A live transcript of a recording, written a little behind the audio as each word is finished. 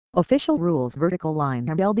Official rules vertical line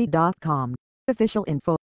MLB.com. Official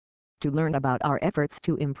info. To learn about our efforts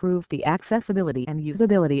to improve the accessibility and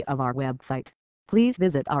usability of our website, please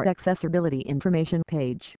visit our accessibility information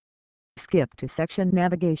page. Skip to section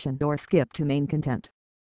navigation or skip to main content.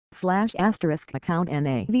 / account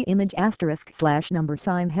NAV image * number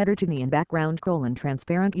sign header to me in background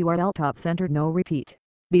transparent URL top center no repeat.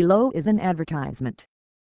 Below is an advertisement.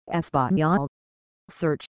 Espanol.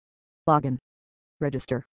 Search. Login.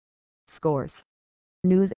 Register. Scores.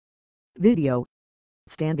 News. Video.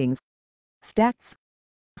 Standings. Stats.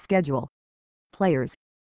 Schedule. Players.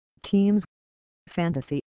 Teams.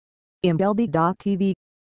 Fantasy. MLB.tv.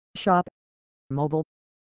 Shop. Mobile.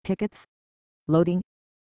 Tickets. Loading.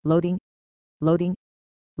 Loading. Loading.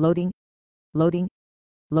 Loading. Loading.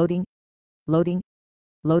 Loading. Loading.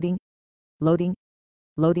 Loading. Loading.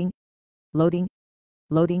 Loading. Loading.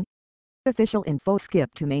 Loading. Official info.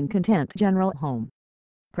 Skip to main content general home.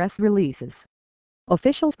 Press releases.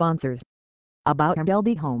 Official sponsors. About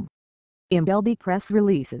MLB home. MLB press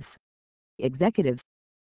releases. Executives.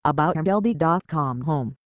 About MLB.com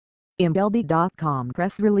home. MLB.com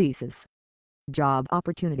press releases. Job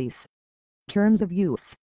opportunities. Terms of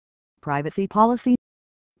use. Privacy policy.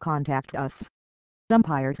 Contact us.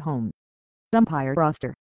 Umpires home. Umpire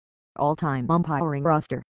roster. All-time umpiring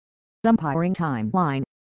roster. Umpiring timeline.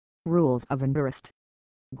 Rules of interest.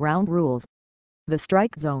 Ground rules. The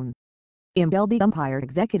strike zone. MLB umpire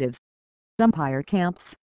executives. Umpire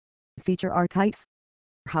camps. Feature archive.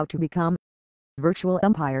 How to become virtual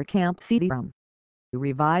umpire camp CD-ROM.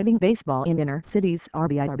 Reviving baseball in inner cities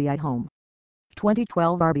RBI home.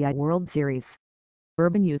 2012 RBI World Series.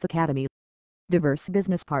 Urban Youth Academy. Diverse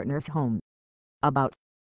business partners home. About.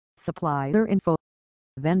 Supplier info.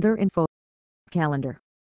 Vendor info. Calendar.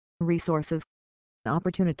 Resources.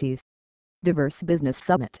 Opportunities. Diverse Business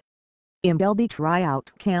Summit. MLB tryout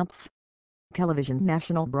camps. Television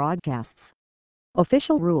national broadcasts.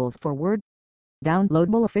 Official rules foreword.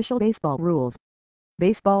 Downloadable official baseball rules.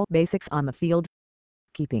 Baseball basics on the field.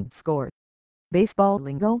 Keeping score. Baseball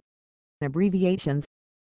lingo. Abbreviations.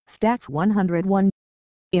 Stats 101.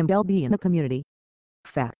 MLB in the community.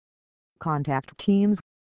 Fact. Contact teams.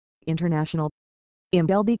 International.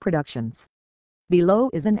 MLB Productions. Below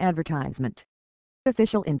is an advertisement.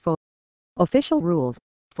 Official info. Official rules.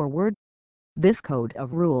 Foreword. This code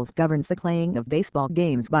of rules governs the playing of baseball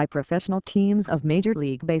games by professional teams of Major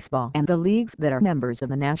League Baseball and the leagues that are members of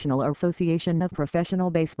the National Association of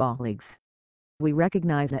Professional Baseball Leagues. We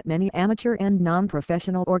recognize that many amateur and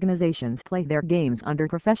non-professional organizations play their games under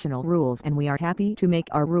professional rules, and we are happy to make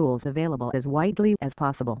our rules available as widely as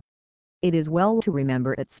possible. It is well to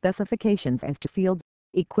remember that specifications as to fields,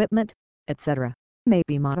 equipment, etc., may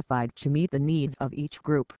be modified to meet the needs of each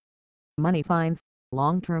group. Money fines,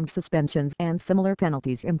 long-term suspensions and similar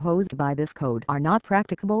penalties imposed by this code are not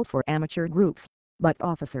practicable for amateur groups, but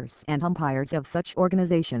officers and umpires of such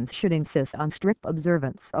organizations should insist on strict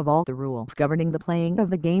observance of all the rules governing the playing of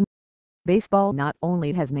the game. Baseball not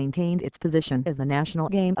only has maintained its position as the national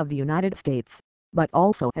game of the United States, but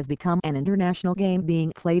also has become an international game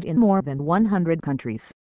being played in more than 100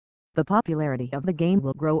 countries. The popularity of the game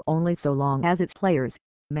will grow only so long as its players,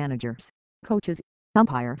 managers, coaches,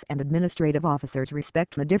 umpires and administrative officers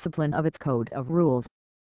respect the discipline of its code of rules.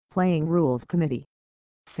 Playing Rules Committee.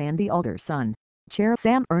 Sandy Alderson, Chair.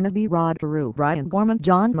 Sam Erneby, Rod Carew, Brian Gorman,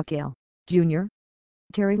 John McHale, Jr.,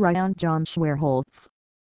 Terry Ryan, John Schwerholtz,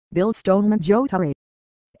 Bill Stoneman, Joe Turre.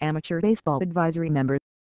 Amateur Baseball Advisory Member.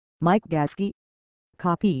 Mike Gasky.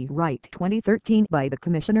 Copyright 2013 by the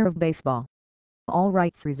Commissioner of Baseball. All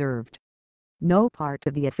rights reserved. No part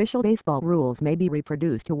of the official baseball rules may be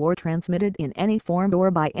reproduced or transmitted in any form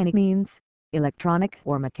or by any means, electronic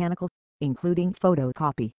or mechanical, including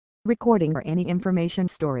photocopy, recording or any information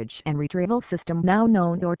storage and retrieval system now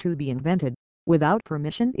known or to be invented, without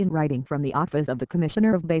permission in writing from the Office of the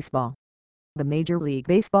Commissioner of Baseball. The Major League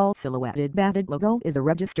Baseball silhouetted batted logo is a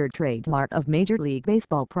registered trademark of Major League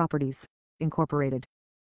Baseball Properties, Incorporated.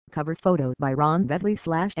 Cover photo by Ron Vesley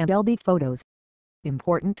 /MLB Photos.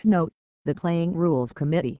 Important to note, the Playing Rules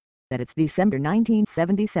Committee, at its December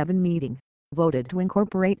 1977 meeting, voted to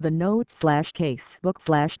incorporate the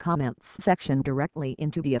notes/casebook/comments section directly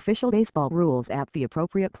into the official baseball rules at the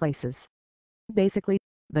appropriate places. Basically,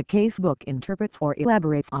 the casebook interprets or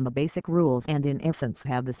elaborates on the basic rules and in essence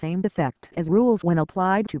have the same effect as rules when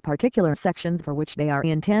applied to particular sections for which they are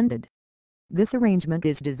intended. This arrangement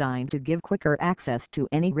is designed to give quicker access to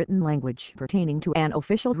any written language pertaining to an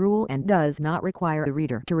official rule and does not require the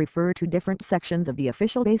reader to refer to different sections of the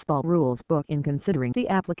official baseball rules book in considering the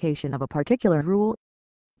application of a particular rule.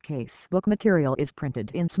 Casebook material is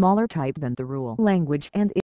printed in smaller type than the rule language and